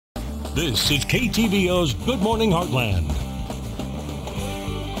This is KTVO's Good Morning Heartland.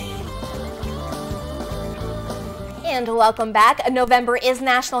 And welcome back. November is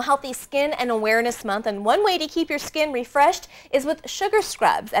National Healthy Skin and Awareness Month, and one way to keep your skin refreshed is with sugar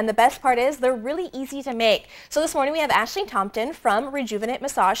scrubs. And the best part is they're really easy to make. So this morning we have Ashley Tomten from Rejuvenate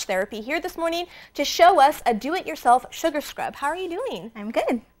Massage Therapy here this morning to show us a do-it-yourself sugar scrub. How are you doing? I'm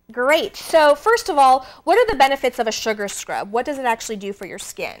good. Great. So first of all, what are the benefits of a sugar scrub? What does it actually do for your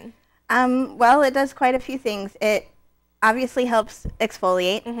skin? Well, it does quite a few things. It obviously helps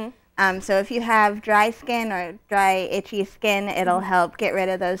exfoliate. So if you have dry skin or dry, itchy skin, it'll help get rid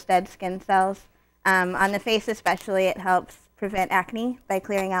of those dead skin cells. On the face especially, it helps prevent acne by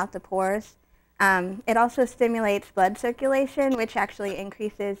clearing out the pores. It also stimulates blood circulation, which actually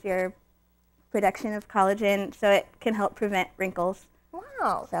increases your production of collagen, so it can help prevent wrinkles.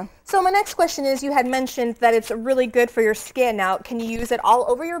 Wow. So my next question is, you had mentioned that it's really good for your skin. Now, can you use it all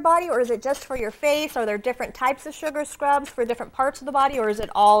over your body, or is it just for your face? Are there different types of sugar scrubs for different parts of the body, or is it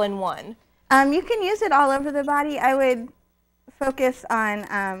all in one? You can use it all over the body. I would focus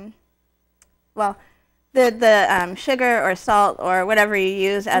on, well, the sugar or salt or whatever you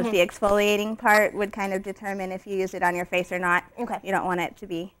use as the exfoliating part would kind of determine if you use it on your face or not. Okay. You don't want it to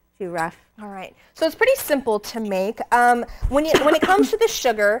be too rough. All right. So it's pretty simple to make. When it comes to the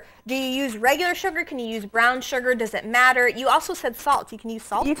sugar, do you use regular sugar? Can you use brown sugar? Does it matter? You also said salt. You can use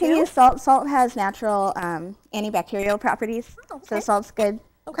salt You can too? use salt. Salt has natural antibacterial properties, so salt's good.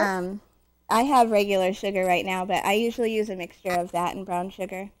 Okay. I have regular sugar right now, but I usually use a mixture of that and brown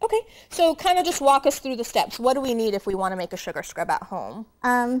sugar. Okay. So kind of just walk us through the steps. What do we need if we want to make a sugar scrub at home?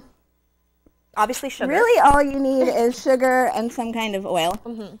 Obviously sugar. Really all you need is sugar and some kind of oil.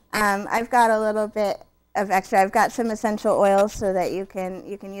 I've got a little bit of extra. I've got some essential oils so that you can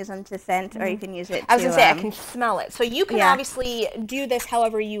use them to scent, or you can use it I was to, going to say, I can smell it. So you can yeah. obviously do this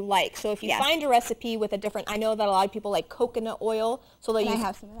however you like. So if you find a recipe with a different, I know that a lot of people like coconut oil. So they Can I use,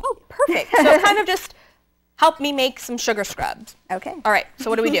 have some of that? Oh, perfect. So kind of just help me make some sugar scrubs. Okay. All right. So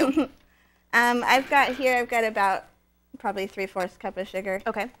what do we do? I've got about probably 3/4 cup of sugar.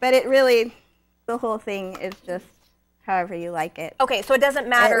 Okay. But it really, the whole thing is just however you like it. Okay, so it doesn't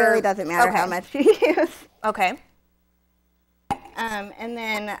matter. It really doesn't matter how much you use. Okay. And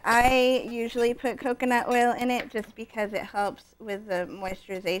then I usually put coconut oil in it just because it helps with the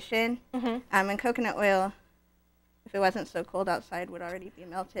moisturization. And coconut oil, if it wasn't so cold outside, would already be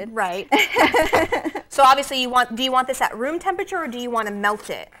melted. Right. So obviously do you want this at room temperature, or do you want to melt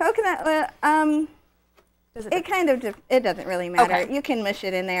it? Coconut oil, it doesn't really matter. Okay. You can mush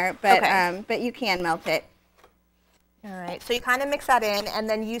it in there, but but you can melt it. All right, so you kind of mix that in, and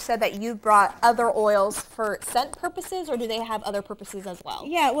then you said that you brought other oils for scent purposes, or do they have other purposes as well?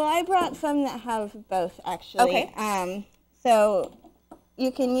 Yeah, well, I brought some that have both, actually. Okay. So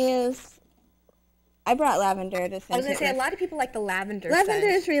you can use, I brought lavender to scent. I was going to say, a lot of people like the lavender Lavender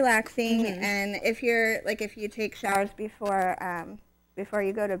scent. is relaxing, and if you take showers before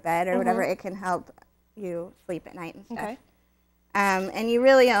you go to bed or whatever, it can help you sleep at night and stuff. Okay. And you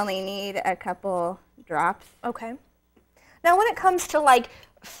really only need a couple drops. Okay. Now, when it comes to like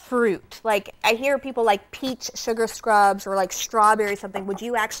fruit, like I hear people like peach sugar scrubs or like strawberry something, would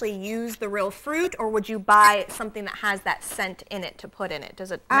you actually use the real fruit, or would you buy something that has that scent in it to put in it? Does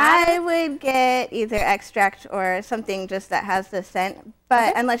it matter? I would get either extract or something just that has the scent,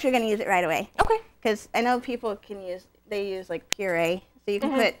 but unless you're going to use it right away. Okay. Because I know people they use like puree, so you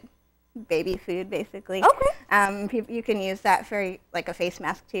can put baby food basically. Okay. You can use that for like a face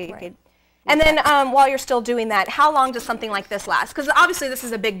mask too. You could. And then while you're still doing that, how long does something like this last? Because obviously this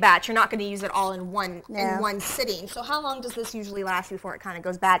is a big batch. You're not going to use it all in one sitting. So how long does this usually last before it kind of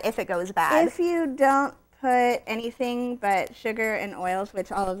goes bad, if it goes bad? If you don't put anything but sugar and oils,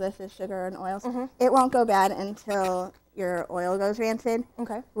 which all of this is sugar and oils, it won't go bad until your oil goes rancid.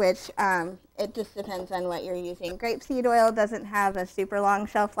 Okay. Which it just depends on what you're using. Grapeseed oil doesn't have a super long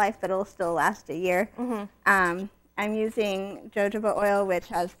shelf life, but it'll still last a year. I'm using jojoba oil, which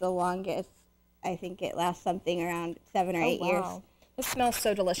has the longest. I think it lasts something around 7 or 8 years. It smells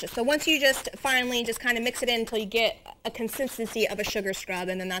so delicious. So once you just finally just kind of mix it in until you get a consistency of a sugar scrub,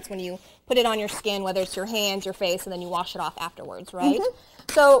 and then that's when you put it on your skin, whether it's your hands, your face, and then you wash it off afterwards, right?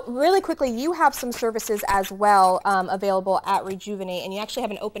 So really quickly, you have some services as well available at Rejuvenate, and you actually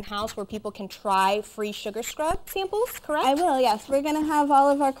have an open house where people can try free sugar scrub samples, correct? I will, yes. We're going to have all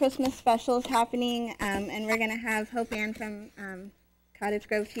of our Christmas specials happening, and we're going to have Hope Ann from Cottage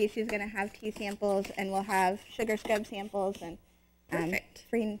Grove Tea. She's going to have tea samples, and we'll have sugar scrub samples, and Perfect.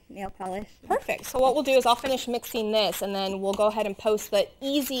 Free nail polish. Perfect. So what we'll do is I'll finish mixing this, and then we'll go ahead and post the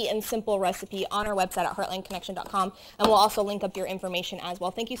easy and simple recipe on our website at heartlandconnection.com, and we'll also link up your information as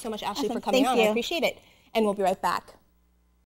well. Thank you so much, Ashley, Awesome. for coming Thank on. you. I appreciate it. And we'll be right back.